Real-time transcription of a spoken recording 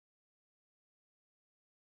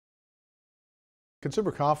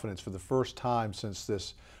Consumer confidence for the first time since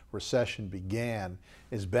this recession began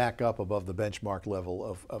is back up above the benchmark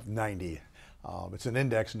level of 90. It's an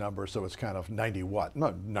index number, so it's kind of 90 what?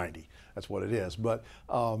 No, 90, that's what it is.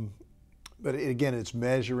 Again, it's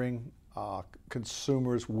measuring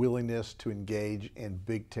consumers' willingness to engage in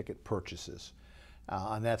big ticket purchases.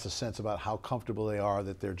 And that's a sense about how comfortable they are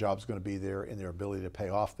that their job's going to be there and their ability to pay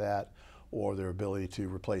off that, or their ability to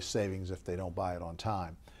replace savings if they don't buy it on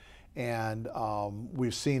time. And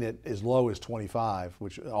we've seen it as low as 25,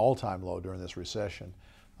 which is an all-time low during this recession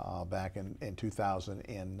back in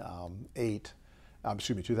 2008,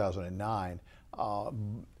 excuse me, 2009.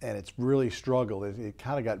 And it's really struggled. It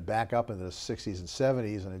kind of got back up into the 60s and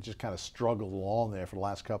 70s, and it just kind of struggled along there for the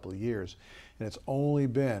last couple of years. And it's only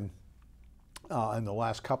been in the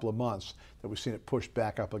last couple of months that we've seen it push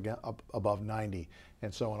back up again, up above 90.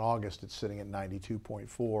 And so in August it's sitting at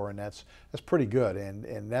 92.4, and that's pretty good.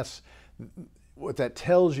 And that's what that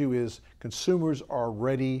tells you is consumers are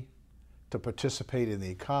ready to participate in the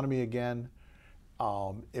economy again.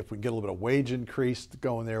 If we can get a little bit of wage increase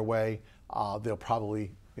going their way, they'll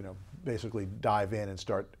probably, basically dive in and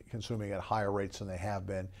start consuming at higher rates than they have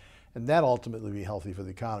been, and that ultimately be healthy for the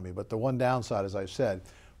economy. But the one downside, as I've said,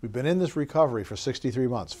 we've been in this recovery for 63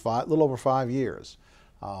 months, a little over 5 years.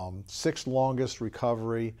 Sixth longest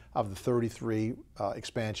recovery of the 33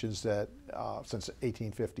 expansions that since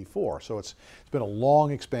 1854. So it's been a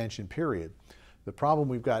long expansion period. The problem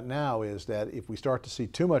we've got now is that if we start to see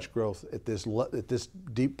too much growth at this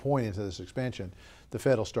deep point into this expansion, the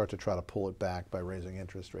Fed will start to try to pull it back by raising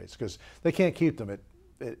interest rates, because they can't keep them at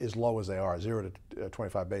as low as they are, 0 to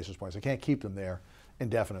 25 basis points. They can't keep them there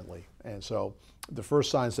indefinitely. And so the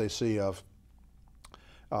first signs they see of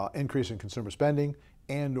increase in consumer spending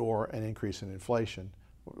and or an increase in inflation,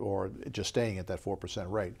 or just staying at that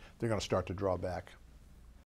 4% rate, they're going to start to draw back.